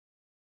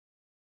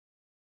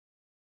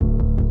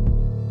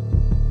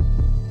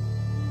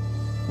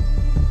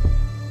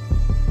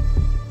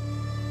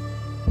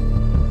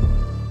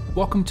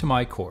Welcome to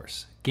my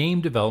course,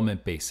 Game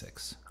Development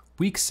Basics,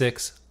 Week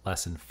 6,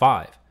 Lesson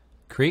 5,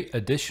 Create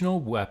Additional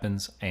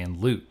Weapons and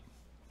Loot.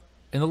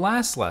 In the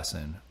last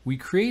lesson, we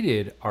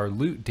created our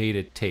loot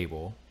data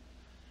table,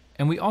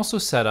 and we also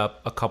set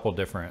up a couple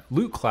different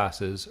loot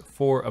classes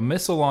for a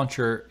missile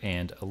launcher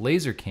and a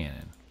laser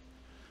cannon.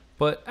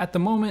 But at the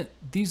moment,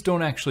 these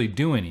don't actually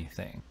do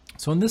anything.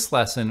 So in this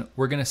lesson,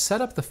 we're going to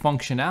set up the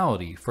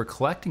functionality for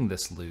collecting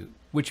this loot,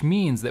 which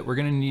means that we're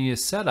going to need to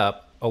set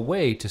up a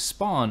way to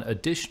spawn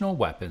additional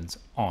weapons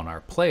on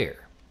our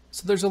player.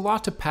 So there's a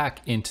lot to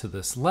pack into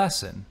this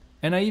lesson,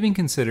 and I even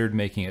considered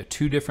making it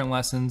 2 different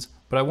lessons,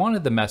 but I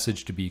wanted the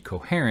message to be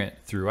coherent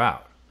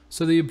throughout.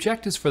 So the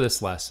objectives for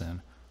this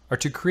lesson are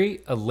to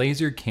create a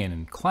laser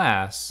cannon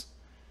class.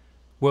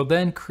 We'll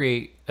then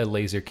create a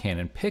laser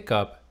cannon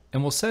pickup,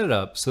 and we'll set it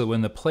up so that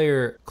when the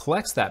player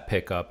collects that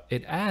pickup,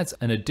 it adds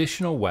an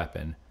additional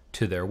weapon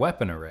to their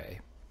weapon array.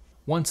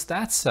 Once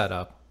that's set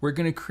up, we're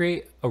going to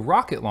create a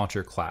rocket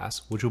launcher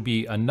class, which will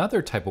be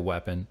another type of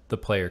weapon the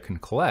player can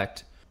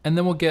collect, and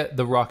then we'll get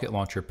the rocket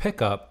launcher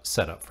pickup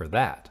set up for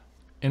that.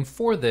 And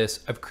for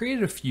this, I've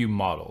created a few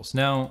models.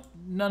 Now,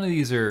 none of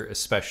these are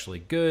especially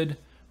good,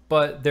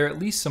 but they're at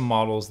least some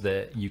models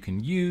that you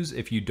can use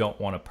if you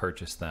don't want to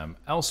purchase them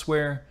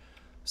elsewhere.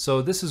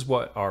 So this is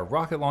what our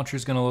rocket launcher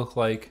is going to look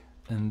like,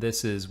 and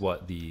this is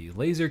what the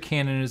laser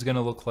cannon is going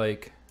to look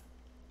like.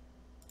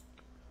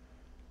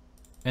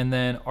 And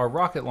then our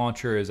rocket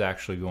launcher is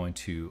actually going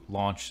to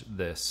launch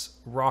this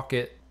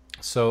rocket.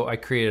 So I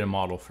created a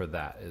model for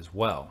that as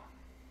well.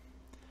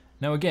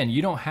 Now again,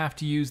 you don't have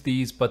to use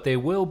these, but they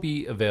will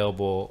be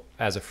available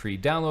as a free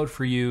download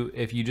for you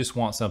if you just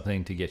want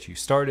something to get you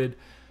started.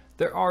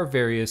 There are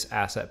various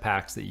asset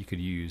packs that you could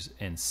use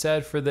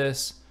instead for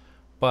this,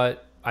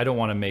 but I don't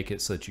want to make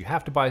it so that you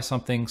have to buy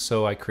something,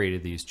 so I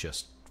created these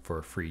just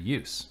for free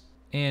use.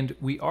 And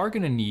we are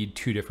going to need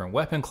 2 different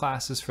weapon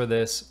classes for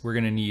this. We're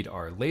going to need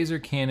our laser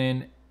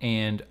cannon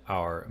and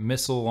our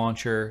missile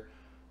launcher.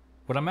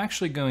 What I'm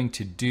actually going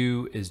to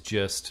do is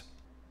just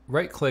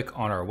right click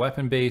on our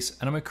weapon base,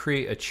 and I'm going to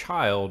create a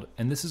child,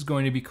 and this is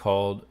going to be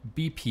called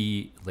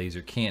BP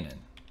laser cannon.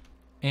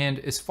 And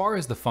as far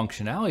as the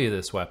functionality of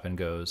this weapon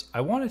goes,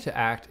 I want it to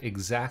act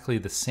exactly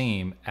the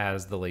same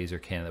as the laser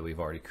cannon that we've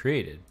already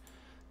created.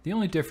 The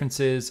only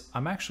difference is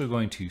I'm actually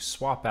going to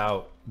swap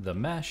out the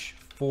mesh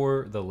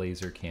for the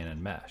laser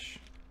cannon mesh.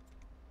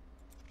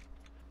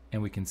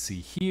 And we can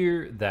see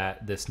here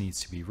that this needs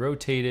to be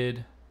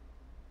rotated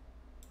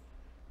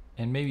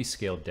and maybe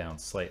scaled down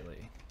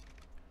slightly.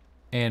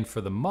 And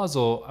for the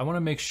muzzle, I want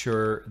to make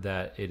sure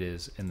that it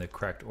is in the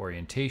correct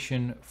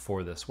orientation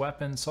for this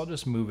weapon, so I'll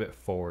just move it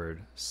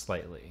forward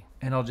slightly.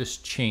 And I'll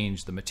just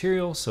change the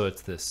material so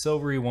it's this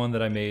silvery one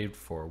that I made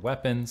for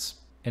weapons.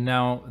 And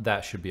now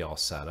that should be all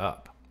set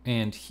up.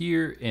 And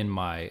here in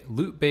my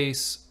loot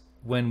base,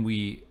 when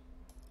we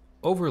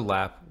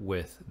overlap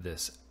with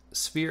this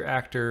sphere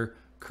actor,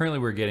 currently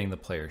we're getting the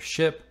player's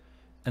ship,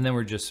 and then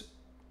we're just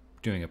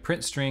doing a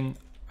print string.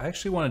 I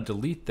actually want to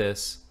delete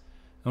this.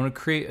 I want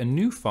to create a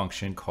new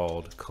function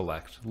called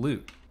collect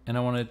loot, and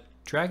I want to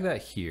drag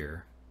that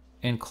here.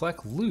 And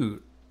collect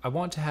loot, I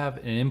want to have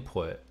an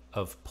input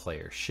of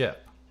player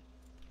ship.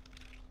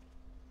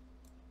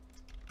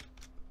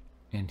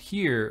 And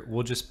here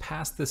we'll just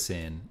pass this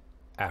in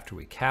after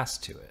we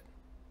cast to it.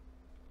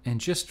 And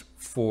just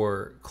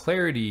for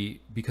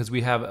clarity, because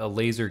we have a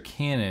laser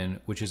cannon,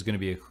 which is going to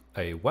be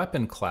a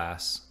weapon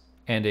class,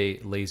 and a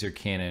laser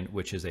cannon,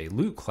 which is a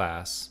loot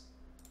class,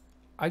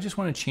 I just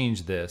want to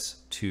change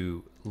this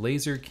to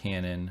laser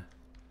cannon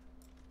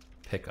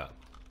pickup.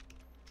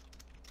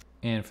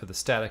 And for the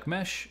static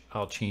mesh,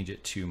 I'll change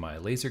it to my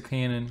laser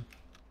cannon.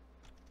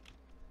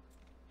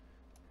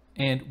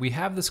 And we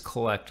have this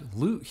collect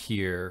loot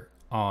here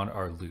on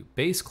our loot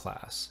base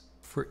class.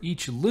 For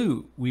each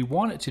loot, we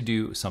want it to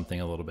do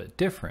something a little bit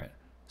different.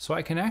 So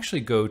I can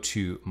actually go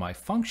to my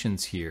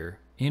functions here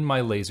in my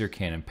laser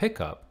cannon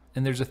pickup,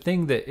 and there's a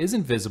thing that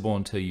isn't visible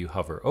until you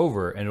hover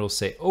over, and it'll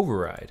say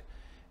override.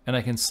 And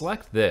I can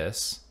select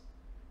this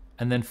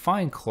and then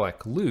find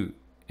collect loot,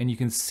 and you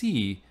can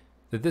see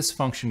that this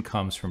function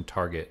comes from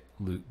target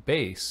loot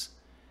base.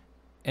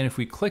 And if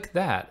we click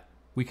that,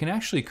 we can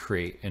actually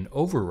create an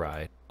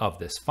override of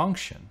this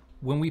function.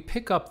 When we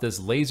pick up this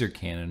laser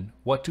cannon,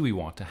 what do we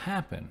want to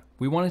happen?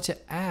 We want it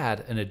to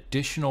add an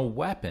additional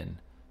weapon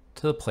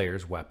to the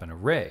player's weapon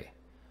array.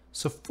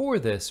 So for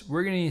this,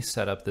 we're going to need to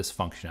set up this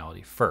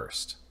functionality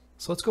first.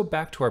 So let's go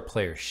back to our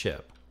player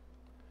ship.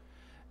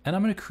 And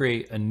I'm going to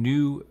create a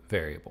new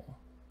variable.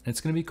 And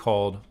it's going to be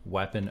called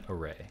weapon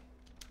array.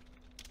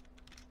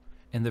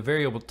 And the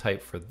variable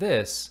type for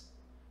this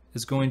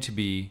is going to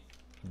be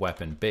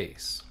weapon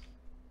base.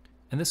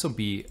 And this will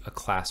be a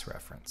class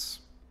reference.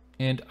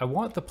 And I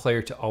want the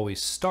player to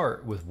always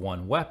start with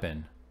one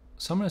weapon.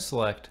 So I'm going to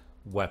select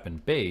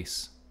weapon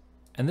base,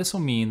 and this will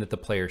mean that the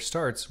player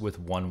starts with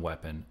one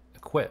weapon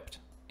equipped.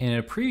 And in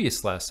a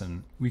previous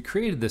lesson, we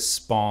created this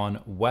spawn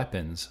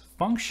weapons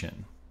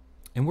function,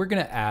 and we're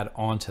going to add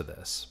on to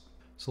this.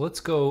 So let's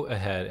go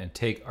ahead and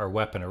take our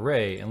weapon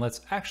array and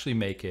let's actually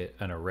make it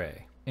an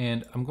array.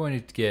 And I'm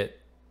going to get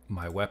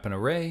my weapon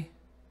array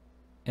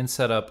and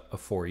set up a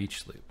for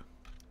each loop.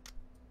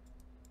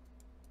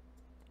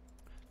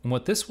 And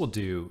what this will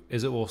do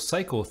is it will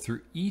cycle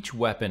through each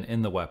weapon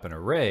in the weapon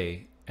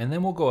array, and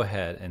then we'll go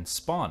ahead and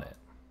spawn it.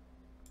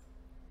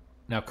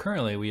 Now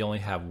currently we only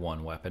have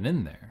one weapon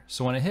in there.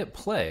 So when I hit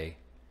play,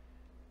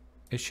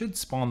 it should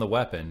spawn the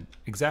weapon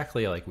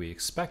exactly like we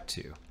expect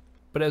to.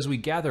 But as we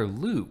gather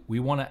loot, we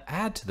want to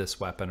add to this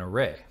weapon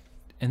array.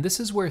 And this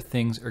is where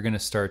things are going to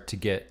start to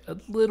get a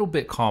little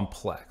bit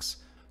complex.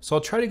 So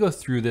I'll try to go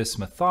through this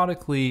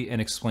methodically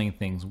and explain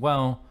things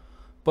well.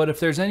 But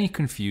if there's any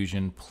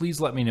confusion, please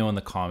let me know in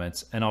the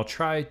comments and I'll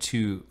try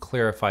to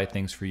clarify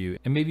things for you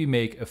and maybe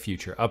make a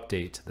future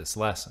update to this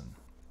lesson.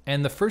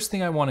 And the first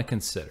thing I want to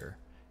consider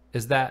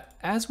is that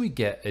as we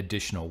get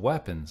additional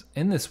weapons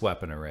in this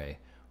weapon array,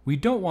 we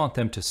don't want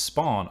them to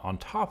spawn on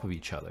top of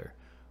each other.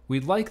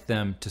 We'd like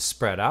them to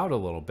spread out a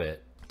little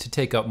bit to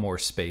take up more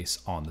space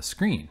on the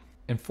screen.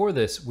 And for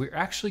this, we're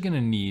actually going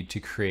to need to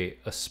create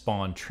a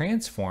spawn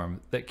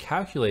transform that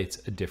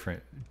calculates a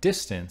different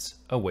distance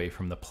away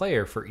from the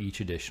player for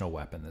each additional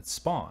weapon that's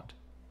spawned.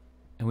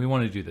 And we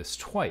want to do this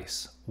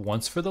twice,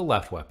 once for the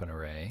left weapon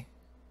array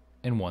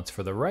and once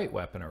for the right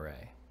weapon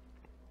array.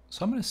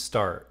 So I'm going to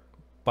start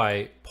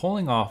by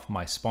pulling off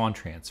my spawn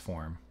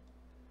transform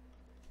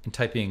and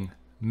typing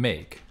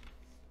make,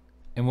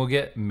 and we'll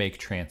get make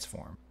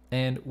transform.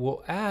 And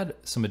we'll add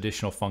some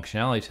additional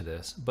functionality to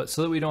this, but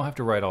so that we don't have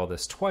to write all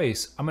this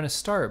twice, I'm going to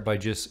start by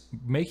just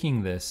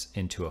making this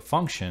into a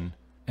function,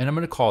 and I'm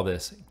going to call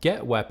this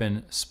get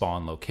weapon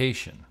spawn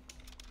location.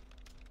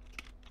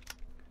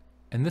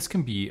 And this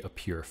can be a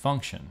pure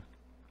function.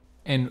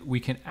 And we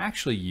can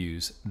actually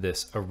use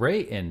this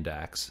array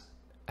index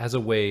as a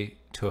way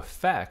to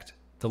affect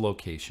the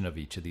location of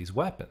each of these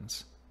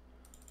weapons.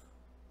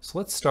 So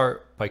let's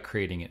start by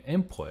creating an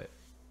input,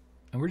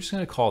 and we're just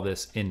going to call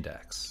this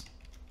index.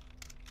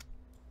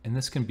 And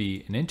this can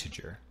be an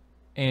integer.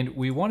 And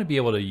we want to be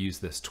able to use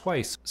this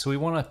twice, so we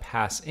want to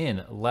pass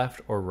in left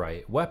or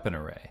right weapon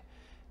array.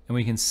 And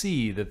we can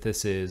see that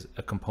this is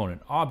a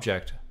component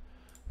object,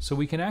 so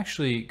we can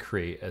actually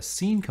create a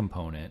scene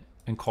component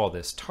and call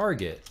this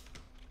target,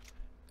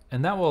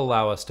 and that will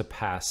allow us to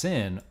pass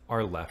in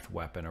our left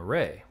weapon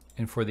array.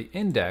 And for the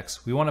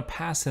index, we want to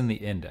pass in the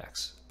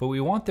index, but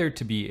we want there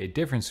to be a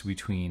difference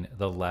between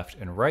the left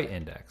and right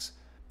index.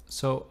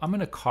 So I'm going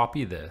to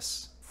copy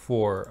this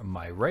for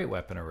my right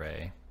weapon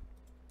array,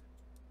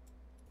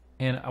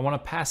 and I want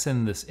to pass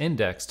in this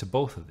index to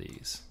both of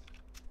these.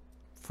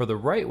 For the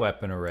right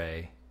weapon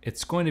array,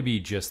 it's going to be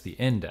just the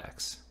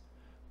index,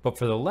 but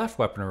for the left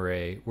weapon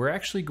array, we're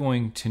actually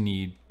going to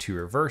need to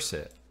reverse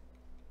it.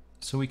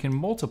 So we can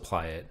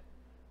multiply it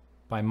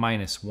by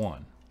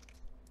 -1.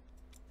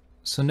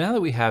 So now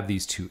that we have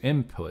these two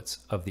inputs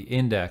of the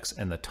index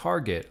and the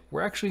target,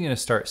 we're actually going to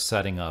start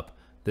setting up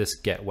this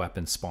get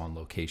weapon spawn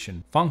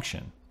location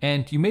function.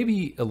 And you may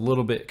be a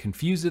little bit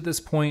confused at this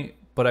point,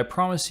 but I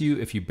promise you,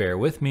 if you bear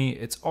with me,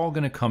 it's all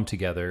going to come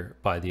together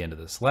by the end of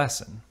this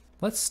lesson.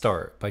 Let's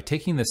start by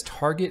taking this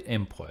target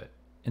input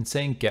and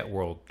saying get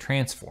world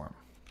transform.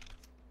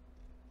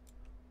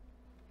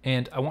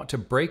 And I want to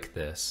break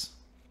this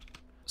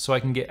so I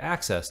can get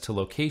access to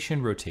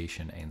location,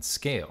 rotation, and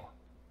scale.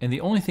 And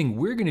the only thing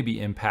we're going to be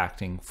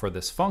impacting for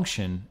this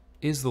function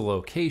is the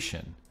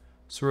location.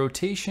 So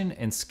rotation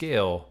and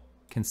scale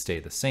can stay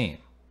the same.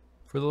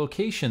 For the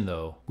location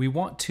though, we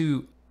want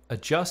to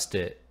adjust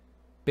it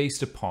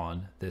based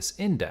upon this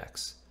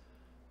index.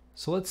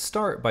 So let's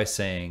start by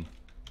saying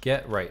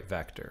get right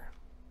vector.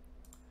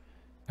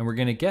 And we're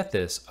going to get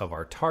this of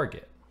our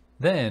target.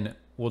 Then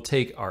we'll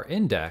take our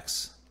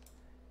index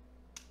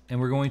and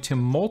we're going to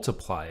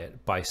multiply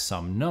it by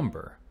some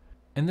number.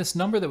 And this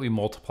number that we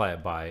multiply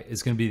it by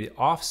is going to be the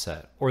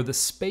offset or the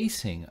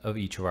spacing of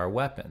each of our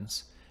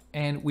weapons.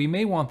 And we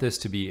may want this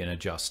to be an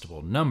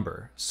adjustable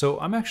number. So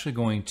I'm actually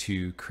going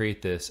to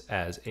create this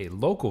as a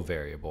local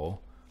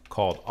variable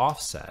called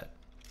offset.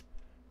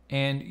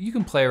 And you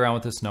can play around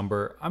with this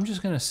number. I'm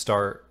just going to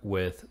start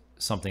with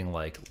something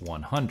like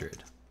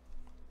 100.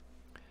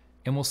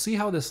 And we'll see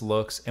how this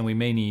looks, and we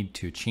may need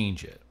to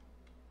change it.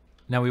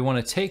 Now we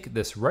want to take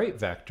this right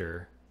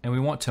vector and we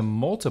want to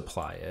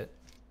multiply it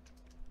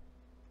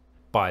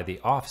by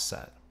the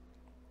offset.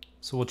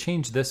 So we'll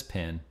change this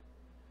pin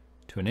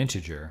to an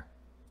integer.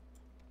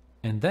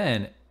 And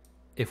then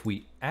if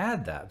we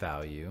add that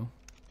value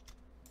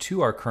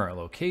to our current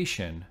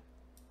location,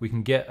 we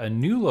can get a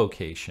new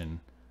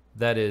location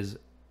that is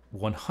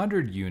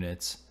 100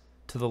 units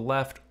to the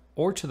left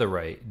or to the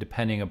right,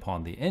 depending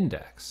upon the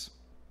index.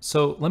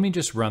 So let me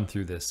just run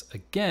through this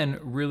again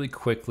really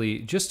quickly,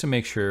 just to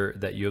make sure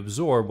that you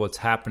absorb what's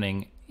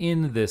happening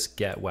in this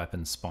get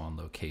weapon spawn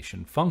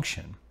location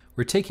function.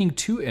 We're taking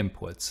two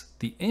inputs,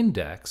 the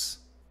index,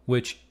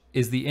 which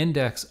is the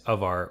index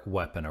of our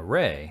weapon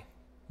array,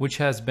 which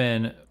has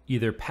been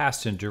either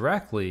passed in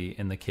directly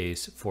in the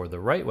case for the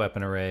right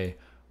weapon array,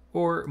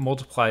 or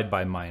multiplied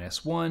by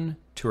 -1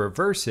 to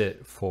reverse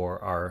it for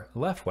our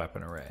left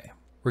weapon array.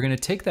 We're going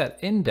to take that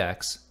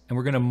index and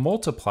we're going to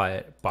multiply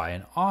it by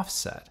an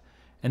offset.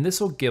 And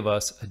this will give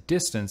us a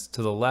distance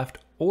to the left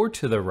or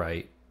to the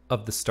right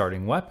of the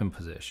starting weapon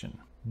position.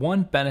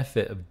 One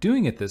benefit of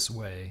doing it this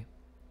way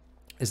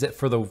is that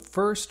for the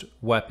first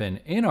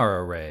weapon in our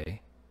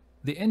array,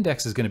 the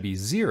index is going to be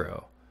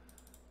 0.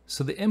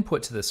 So the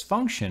input to this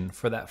function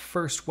for that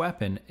first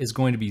weapon is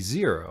going to be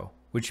 0,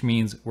 which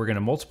means we're going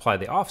to multiply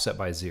the offset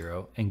by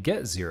 0 and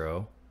get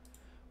 0,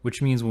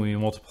 which means when we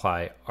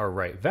multiply our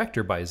right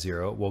vector by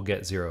 0, we'll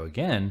get 0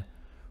 again,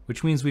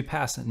 which means we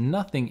pass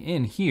nothing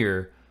in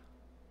here.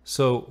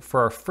 So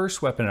for our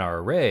first weapon in our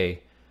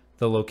array,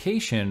 the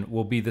location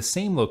will be the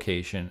same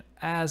location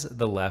as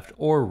the left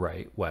or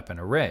right weapon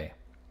array.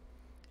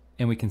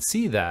 And we can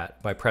see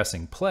that by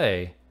pressing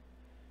play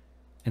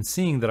and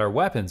seeing that our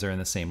weapons are in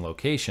the same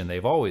location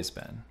they've always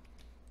been.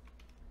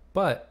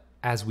 But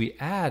as we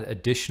add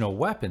additional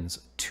weapons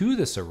to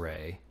this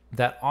array,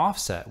 that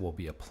offset will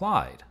be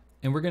applied.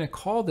 And we're going to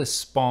call this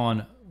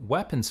spawn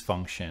weapons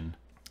function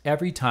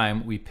every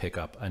time we pick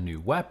up a new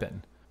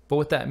weapon. But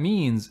what that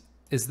means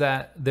is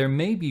that there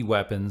may be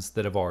weapons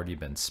that have already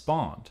been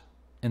spawned.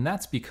 And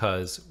that's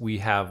because we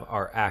have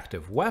our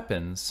active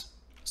weapons.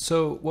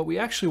 So what we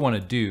actually want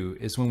to do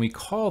is when we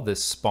call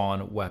this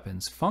spawn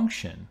weapons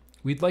function,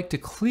 we'd like to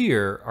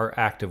clear our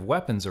active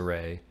weapons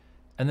array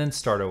and then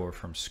start over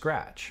from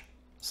scratch.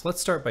 So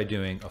let's start by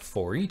doing a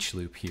for each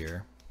loop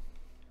here.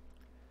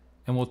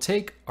 And we'll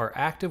take our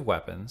active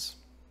weapons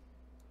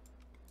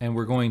and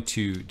we're going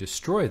to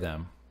destroy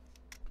them.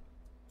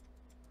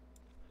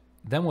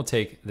 Then we'll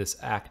take this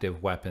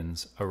active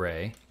weapons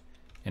array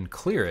and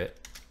clear it.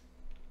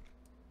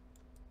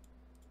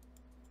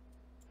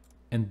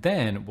 And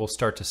then we'll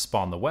start to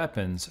spawn the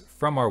weapons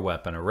from our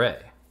weapon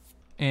array.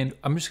 And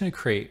I'm just going to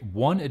create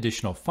one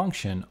additional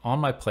function on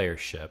my player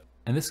ship,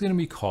 and this is going to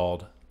be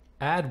called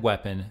add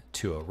weapon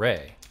to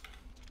array.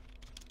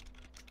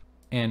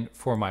 And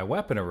for my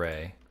weapon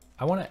array,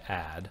 I want to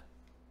add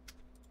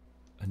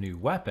a new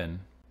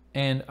weapon,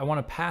 and I want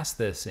to pass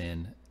this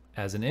in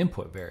as an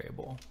input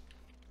variable.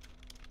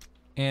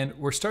 And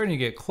we're starting to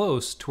get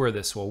close to where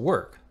this will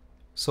work.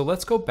 So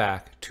let's go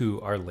back to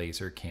our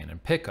laser cannon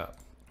pickup.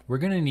 We're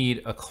going to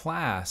need a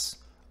class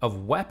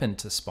of weapon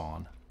to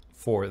spawn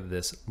for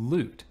this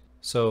loot.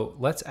 So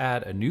let's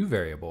add a new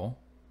variable,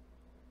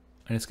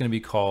 and it's going to be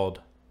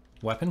called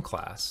weapon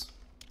class.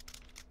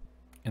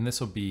 And this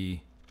will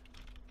be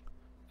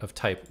of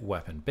type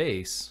weapon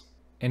base.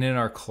 And in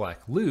our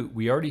collect loot,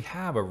 we already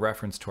have a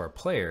reference to our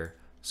player.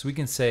 So we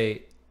can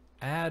say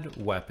add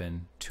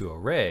weapon to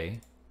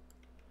array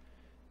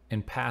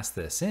and pass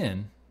this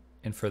in.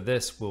 And for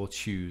this, we'll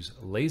choose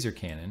laser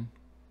cannon.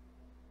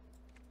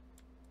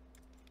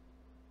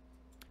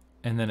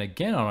 And then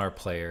again on our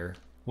player,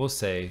 we'll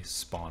say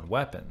spawn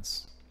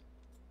weapons.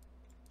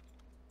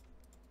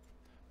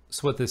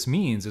 So what this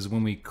means is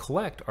when we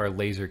collect our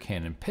laser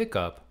cannon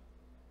pickup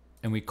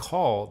and we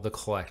call the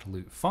collect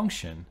loot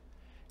function,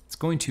 it's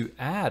going to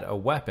add a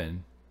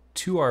weapon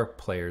to our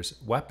player's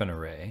weapon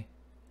array,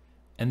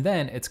 and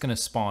then it's going to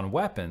spawn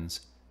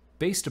weapons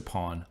based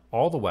upon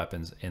all the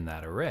weapons in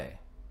that array.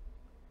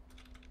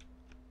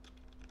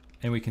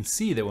 And we can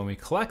see that when we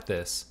collect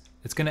this,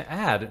 it's going to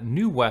add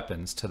new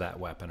weapons to that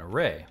weapon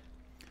array.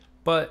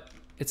 But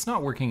it's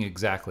not working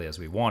exactly as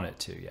we want it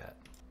to yet.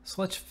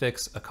 So let's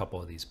fix a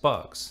couple of these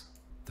bugs.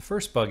 The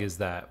first bug is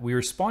that we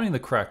were spawning the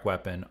correct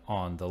weapon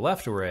on the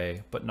left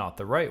array, but not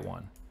the right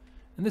one.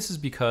 And this is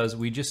because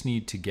we just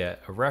need to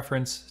get a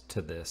reference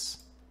to this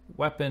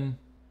weapon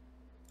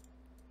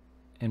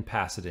and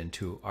pass it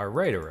into our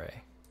right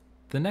array.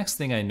 The next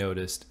thing I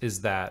noticed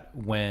is that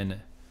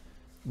when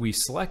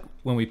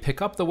we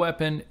pick up the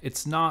weapon,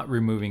 it's not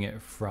removing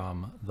it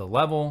from the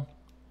level.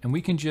 And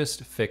we can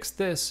just fix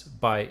this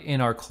by,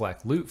 in our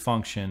collect loot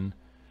function,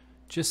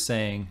 just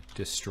saying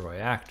destroy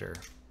actor.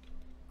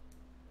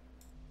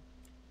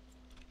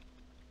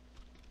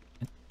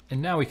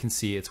 And now we can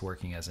see it's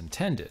working as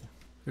intended.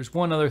 There's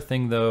one other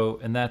thing though,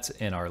 and that's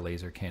in our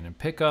laser cannon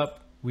pickup.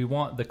 We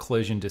want the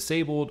collision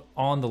disabled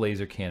on the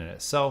laser cannon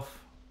itself.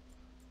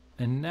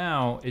 And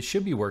now it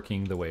should be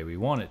working the way we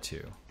want it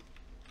to.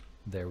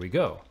 There we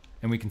go.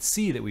 And we can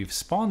see that we've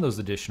spawned those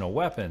additional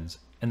weapons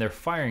and they're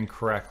firing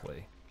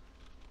correctly.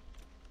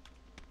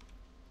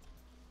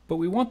 But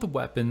we want the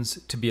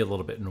weapons to be a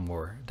little bit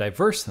more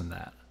diverse than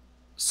that.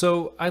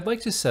 So I'd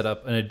like to set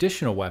up an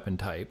additional weapon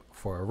type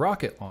for a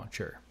rocket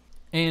launcher.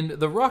 And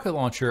the rocket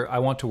launcher I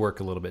want to work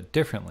a little bit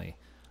differently.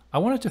 I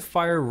want it to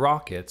fire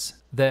rockets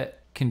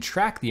that can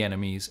track the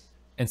enemies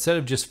instead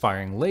of just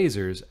firing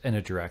lasers in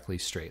a directly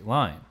straight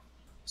line.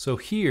 So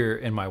here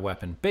in my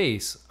weapon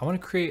base, I want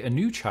to create a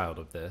new child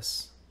of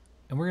this,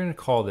 and we're going to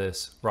call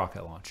this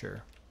rocket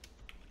launcher.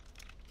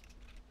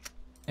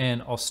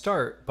 And I'll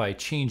start by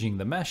changing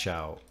the mesh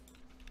out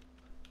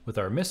with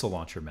our missile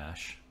launcher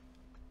mesh.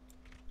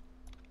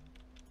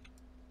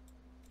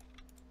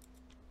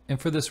 And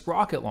for this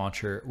rocket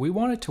launcher, we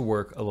want it to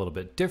work a little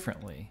bit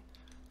differently.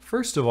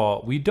 First of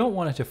all, we don't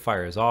want it to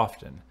fire as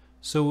often.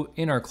 So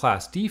in our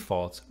class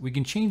defaults, we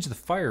can change the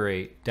fire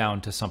rate down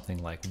to something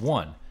like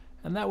 1.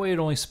 and that way it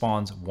only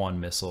spawns one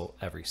missile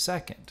every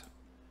second.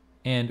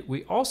 And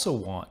we also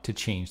want to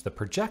change the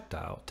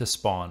projectile to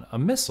spawn a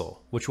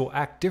missile, which will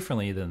act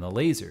differently than the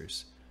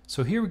lasers.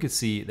 So here we can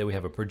see that we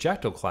have a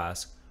projectile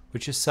class,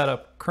 which is set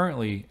up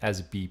currently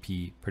as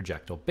BP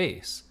projectile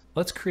base.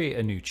 Let's create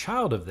a new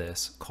child of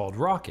this called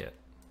rocket.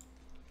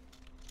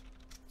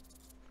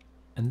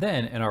 And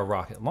then in our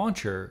rocket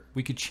launcher,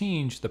 we could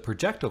change the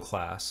projectile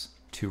class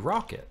to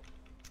rocket.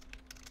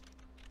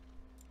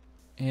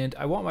 And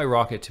I want my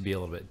rocket to be a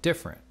little bit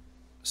different.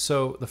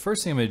 So the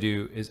first thing I'm going to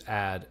do is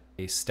add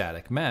a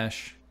static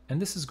mesh, and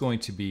this is going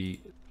to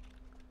be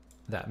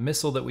that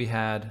missile that we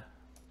had.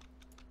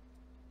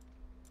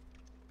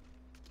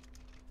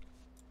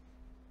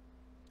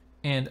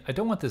 And I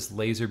don't want this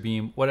laser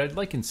beam. What I'd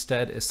like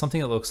instead is something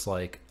that looks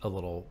like a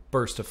little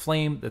burst of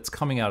flame that's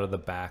coming out of the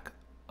back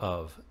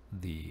of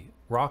the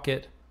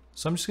rocket.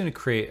 So I'm just going to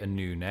create a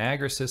new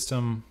Niagara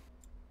system,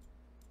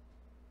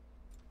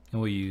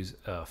 and we'll use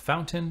a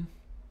fountain.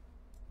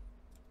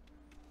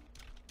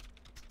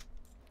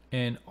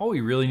 And all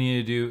we really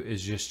need to do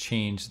is just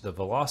change the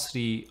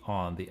velocity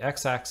on the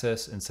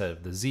x-axis instead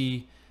of the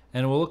z,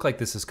 and it will look like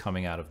this is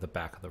coming out of the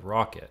back of the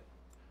rocket.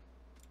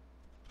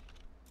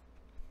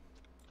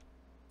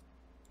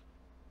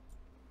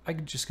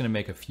 I'm just going to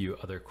make a few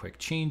other quick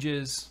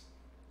changes.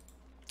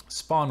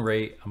 Spawn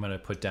rate, I'm going to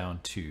put down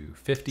to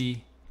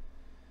 50.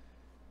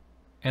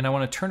 And I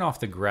want to turn off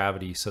the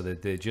gravity so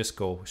that they just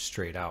go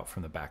straight out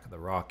from the back of the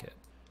rocket.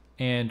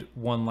 And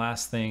one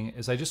last thing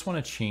is I just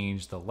want to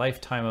change the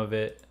lifetime of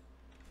it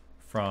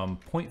from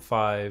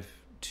 0.5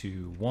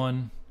 to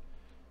 1.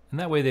 And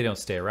that way they don't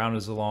stay around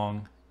as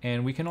long.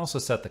 And we can also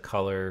set the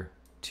color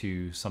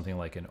to something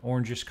like an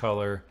orangish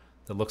color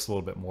that looks a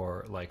little bit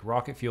more like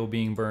rocket fuel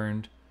being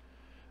burned.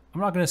 I'm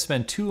not going to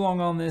spend too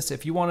long on this.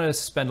 If you want to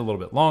spend a little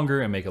bit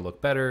longer and make it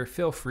look better,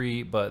 feel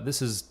free, but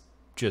this is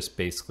just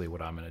basically what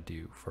I'm going to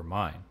do for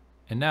mine.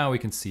 And now we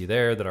can see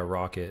there that our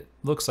rocket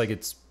looks like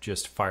it's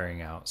just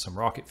firing out some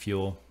rocket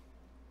fuel.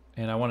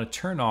 And I want to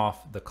turn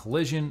off the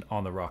collision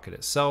on the rocket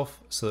itself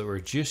so that we're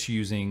just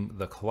using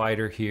the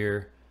collider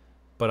here,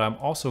 but I'm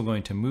also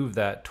going to move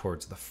that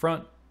towards the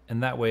front,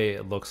 and that way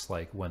it looks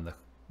like when the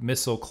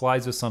missile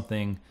collides with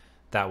something,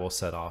 that will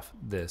set off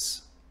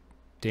this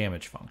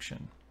damage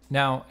function.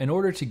 Now, in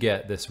order to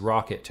get this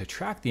rocket to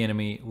track the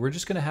enemy, we're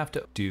just going to have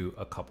to do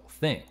a couple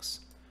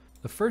things.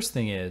 The first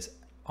thing is,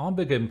 on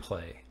begin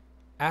play,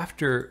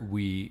 after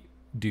we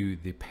do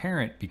the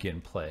parent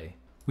begin play,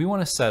 we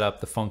want to set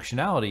up the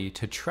functionality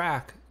to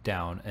track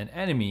down an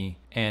enemy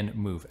and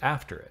move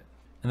after it.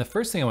 And the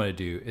first thing I want to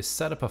do is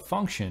set up a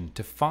function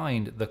to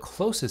find the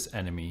closest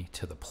enemy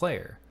to the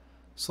player.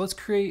 So let's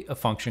create a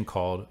function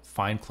called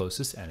find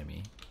closest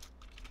enemy.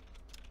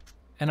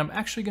 And I'm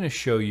actually going to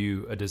show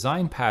you a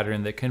design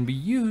pattern that can be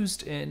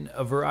used in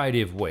a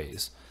variety of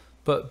ways.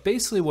 But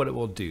basically what it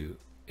will do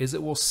is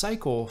it will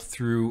cycle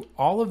through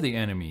all of the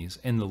enemies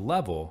in the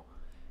level,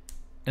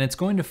 and it's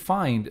going to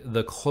find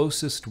the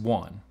closest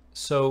one.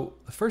 So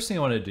the first thing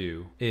I want to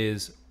do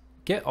is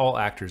get all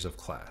actors of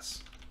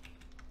class.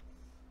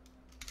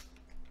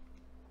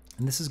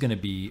 And this is going to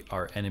be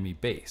our enemy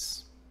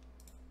base.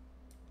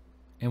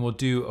 And we'll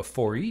do a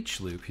for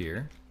each loop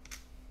here,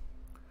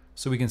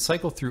 so we can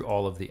cycle through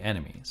all of the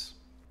enemies.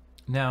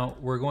 Now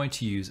we're going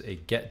to use a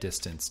get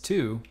distance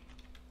too,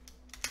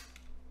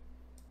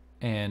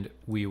 and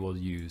we will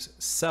use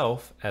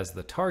self as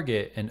the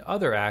target and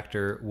other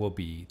actor will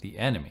be the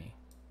enemy.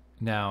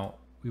 Now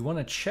we want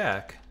to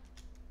check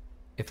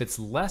if it's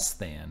less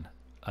than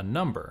a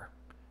number.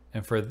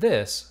 And for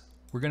this,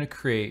 we're going to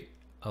create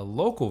a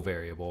local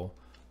variable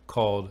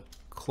called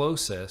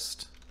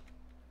closest,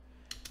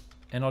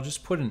 and I'll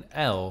just put an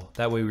L,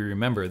 that way we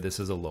remember this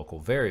is a local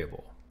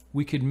variable.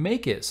 We could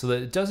make it so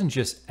that it doesn't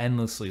just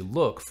endlessly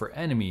look for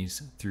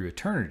enemies through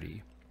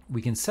eternity.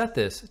 We can set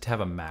this to have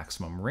a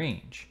maximum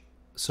range.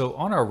 So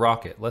on our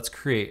rocket, let's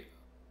create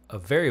a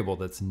variable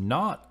that's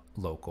not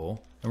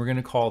local, and we're going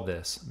to call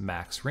this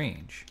max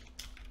range.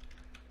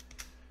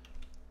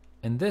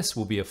 And this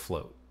will be a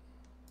float.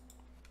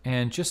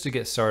 And just to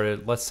get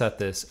started, let's set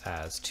this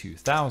as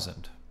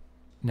 2000.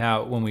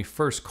 Now, when we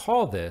first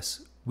call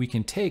this, we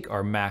can take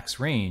our max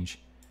range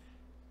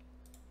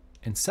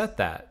and set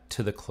that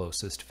to the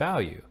closest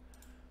value.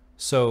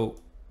 So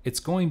it's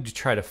going to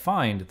try to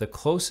find the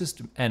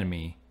closest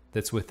enemy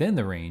that's within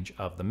the range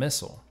of the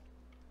missile.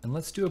 And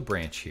let's do a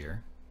branch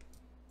here.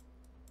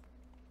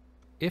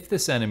 If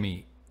this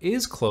enemy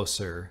is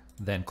closer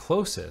than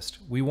closest,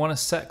 we want to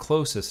set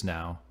closest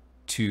now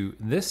to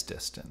this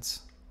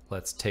distance.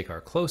 Let's take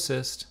our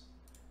closest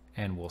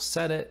and we'll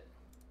set it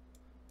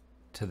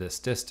to this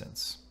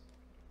distance.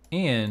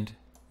 And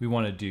we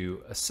want to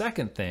do a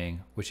second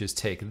thing, which is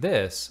take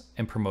this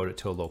and promote it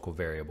to a local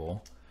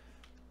variable.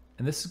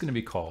 And this is going to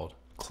be called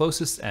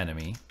closest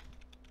enemy.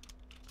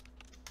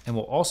 And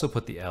we'll also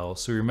put the L,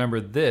 so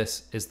remember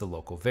this is the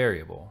local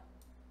variable.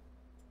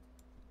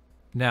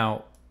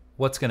 Now,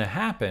 what's going to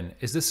happen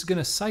is this is going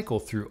to cycle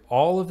through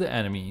all of the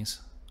enemies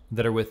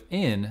that are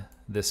within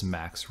this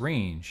max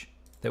range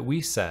that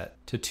we set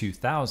to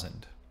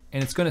 2000.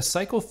 and it's going to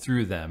cycle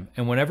through them.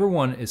 And whenever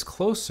one is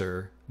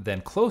closer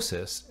than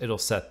closest, it'll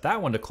set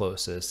that one to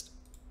closest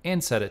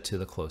and set it to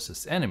the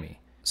closest enemy.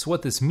 So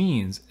what this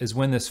means is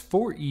when this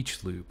for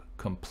each loop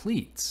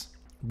completes,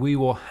 we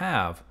will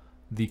have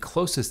the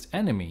closest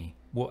enemy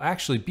will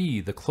actually be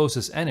the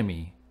closest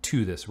enemy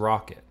to this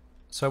rocket.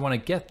 So I want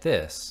to get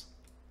this,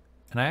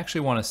 and I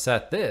actually want to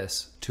set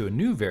this to a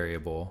new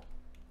variable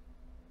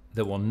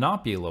that will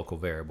not be a local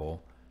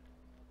variable,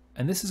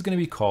 and this is going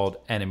to be called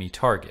enemy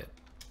target.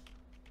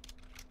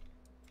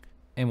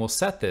 And we'll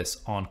set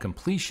this on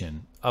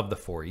completion of the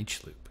for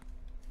each loop.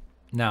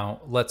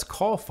 Now let's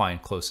call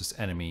find closest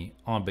enemy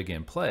on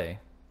begin play,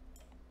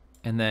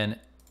 and then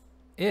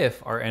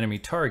if our enemy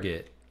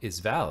target is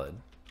valid.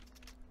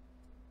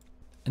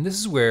 And this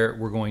is where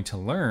we're going to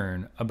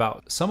learn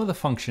about some of the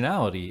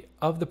functionality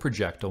of the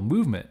projectile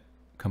movement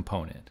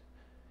component.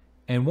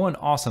 And one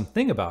awesome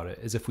thing about it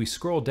is if we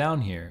scroll down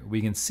here, we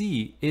can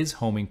see is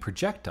homing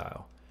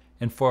projectile.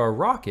 And for our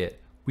rocket,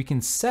 we can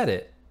set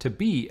it to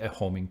be a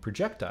homing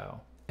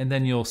projectile. And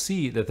then you'll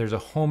see that there's a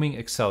homing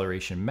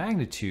acceleration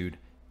magnitude,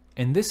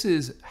 and this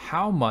is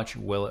how much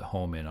will it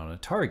home in on a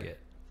target.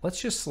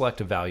 Let's just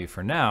select a value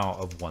for now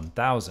of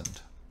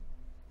 1000.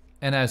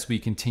 And as we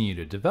continue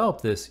to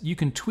develop this, you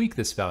can tweak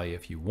this value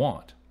if you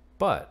want.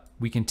 But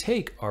we can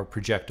take our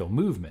projectile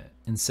movement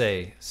and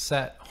say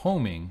set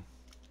homing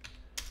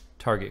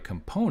target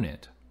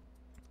component.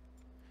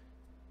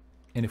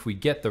 And if we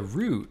get the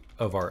root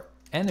of our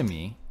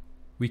enemy,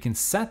 we can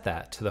set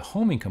that to the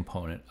homing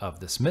component of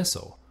this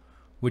missile,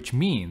 which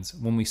means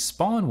when we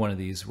spawn one of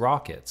these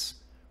rockets,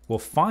 we'll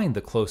find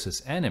the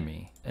closest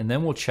enemy, and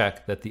then we'll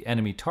check that the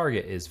enemy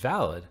target is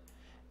valid.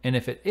 And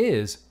if it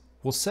is,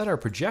 we'll set our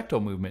projectile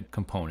movement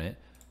component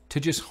to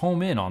just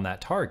home in on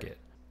that target.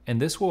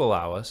 And this will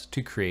allow us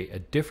to create a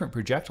different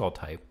projectile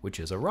type, which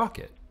is a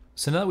rocket.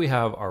 So now that we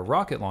have our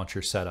rocket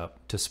launcher set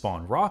up to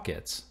spawn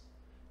rockets,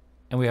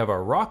 and we have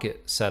our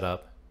rocket set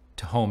up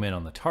to home in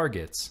on the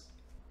targets,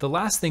 the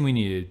last thing we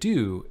need to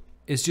do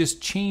is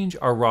just change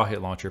our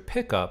rocket launcher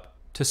pickup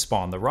to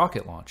spawn the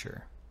rocket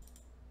launcher.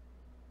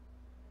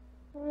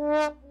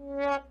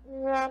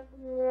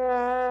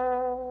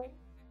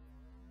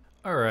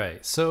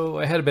 Alright, so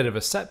I had a bit of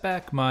a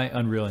setback. My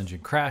Unreal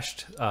Engine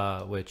crashed,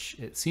 which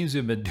it seems to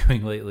have been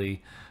doing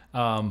lately.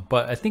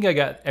 But I think I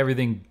got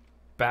everything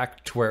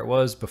back to where it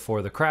was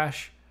before the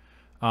crash.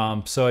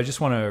 So I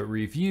just want to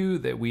review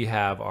that we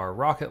have our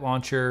rocket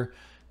launcher.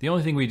 The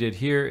only thing we did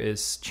here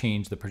is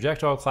change the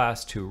projectile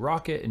class to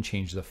rocket and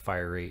change the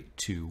fire rate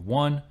to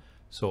 1.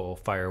 So it'll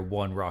fire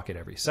 1 rocket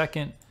every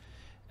second.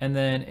 And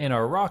then in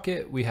our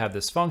rocket, we have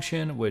this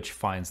function which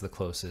finds the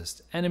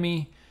closest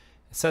enemy,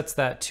 sets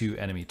that to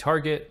enemy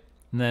target.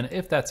 And then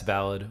if that's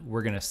valid,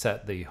 we're going to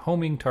set the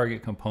homing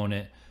target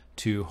component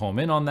to home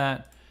in on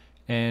that.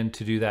 And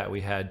to do that,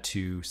 we had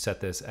to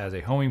set this as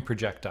a homing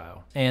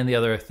projectile. And the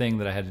other thing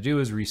that I had to do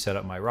is reset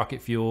up my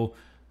rocket fuel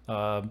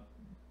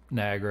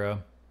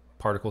Niagara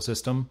particle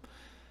system.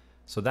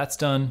 So that's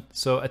done.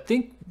 So I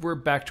think we're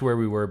back to where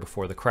we were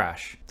before the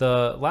crash.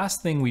 The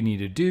last thing we need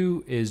to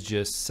do is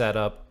just set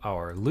up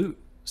our loot.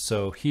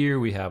 So here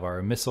we have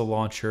our missile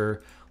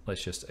launcher.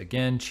 Let's just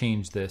again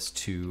change this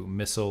to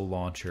missile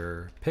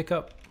launcher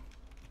pickup,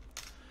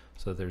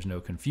 so there's no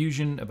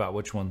confusion about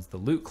which one's the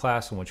loot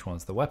class and which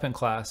one's the weapon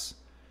class.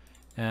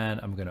 And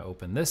I'm going to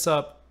open this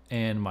up,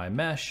 and my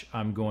mesh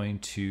I'm going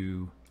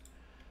to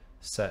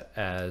set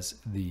as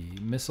the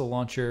missile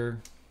launcher.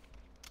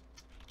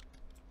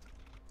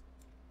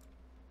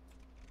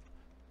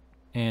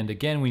 And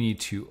again, we need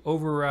to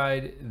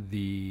override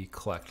the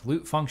collect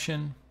loot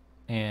function,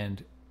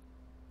 and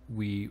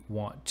we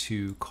want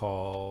to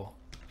call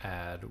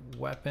add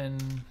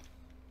weapon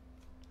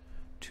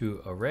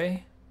to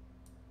array.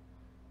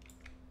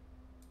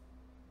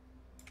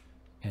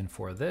 And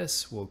for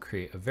this, we'll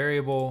create a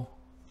variable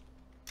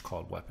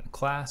called weapon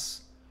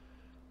class.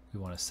 We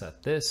want to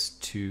set this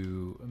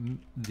to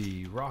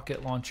the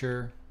rocket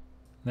launcher,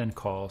 then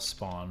call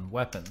spawn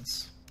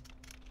weapons.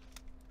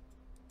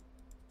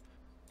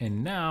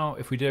 And now,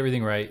 if we did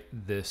everything right,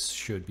 this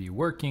should be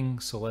working.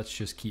 So let's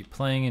just keep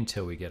playing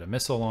until we get a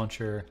missile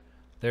launcher.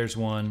 There's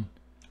one.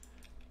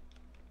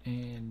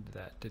 And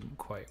that didn't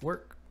quite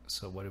work.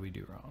 So what did we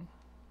do wrong?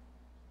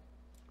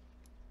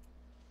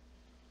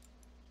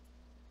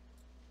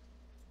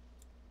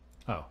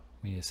 Oh,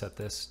 we need to set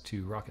this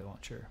to rocket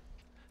launcher.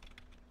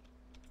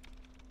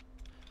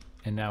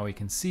 And now we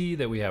can see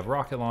that we have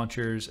rocket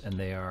launchers, and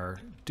they are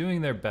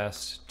doing their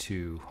best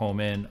to home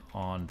in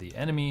on the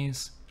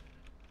enemies.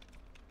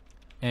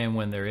 And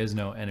when there is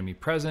no enemy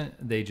present,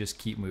 they just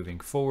keep moving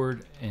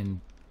forward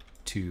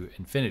into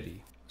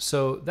infinity.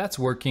 So that's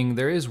working.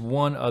 There is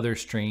one other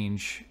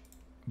strange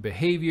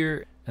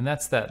behavior, and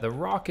that's that the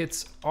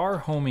rockets are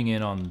homing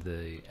in on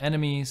the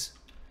enemies,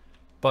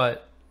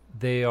 but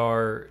they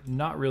are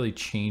not really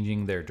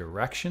changing their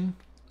direction.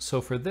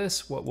 So for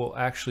this, what we'll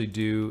actually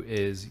do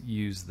is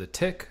use the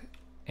tick,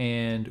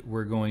 and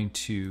we're going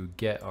to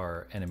get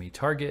our enemy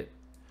target.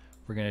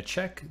 We're going to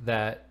check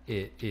that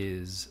it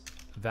is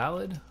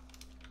valid.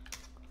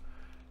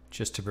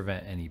 just to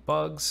prevent any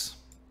bugs.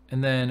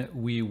 And then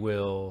we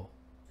will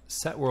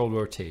set world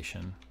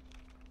rotation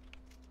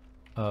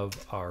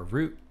of our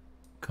root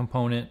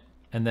component,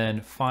 and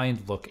then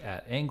find look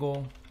at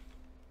angle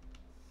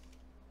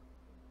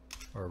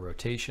or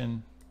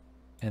rotation.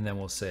 And then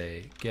we'll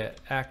say get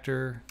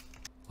actor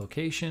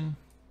location,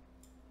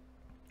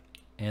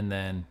 and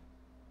then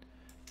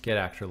get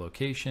actor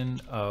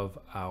location of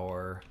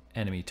our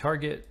enemy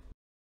target.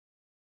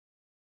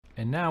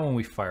 And now when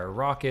we fire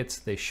rockets,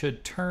 they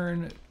should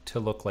turn to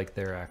look like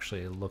they're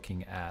actually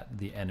looking at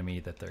the enemy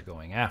that they're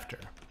going after.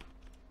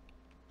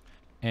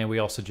 And we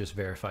also just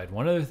verified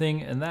one other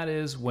thing, and that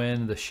is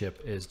when the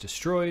ship is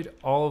destroyed,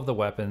 all of the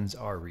weapons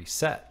are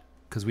reset,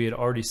 because we had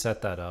already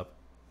set that up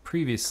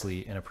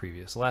previously in a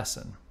previous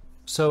lesson.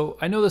 So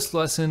I know this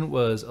lesson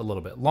was a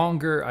little bit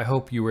longer. I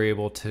hope you were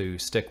able to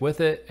stick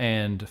with it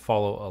and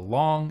follow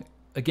along.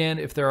 Again,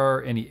 if there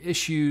are any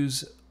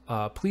issues,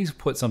 please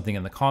put something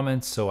in the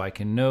comments so I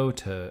can know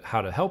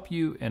how to help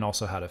you and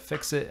also how to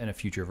fix it in a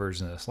future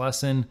version of this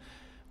lesson.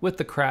 With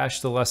the crash,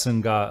 the lesson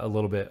got a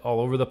little bit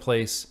all over the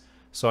place,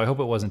 so I hope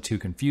it wasn't too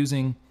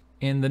confusing.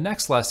 In the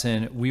next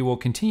lesson, we will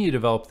continue to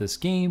develop this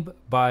game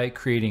by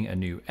creating a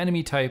new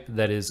enemy type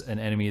that is an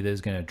enemy that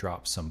is going to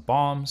drop some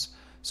bombs.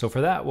 So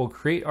for that, we'll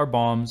create our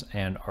bombs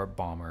and our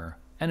bomber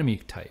enemy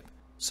type.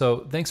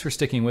 So thanks for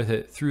sticking with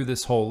it through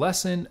this whole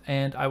lesson,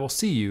 and I will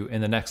see you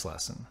in the next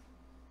lesson.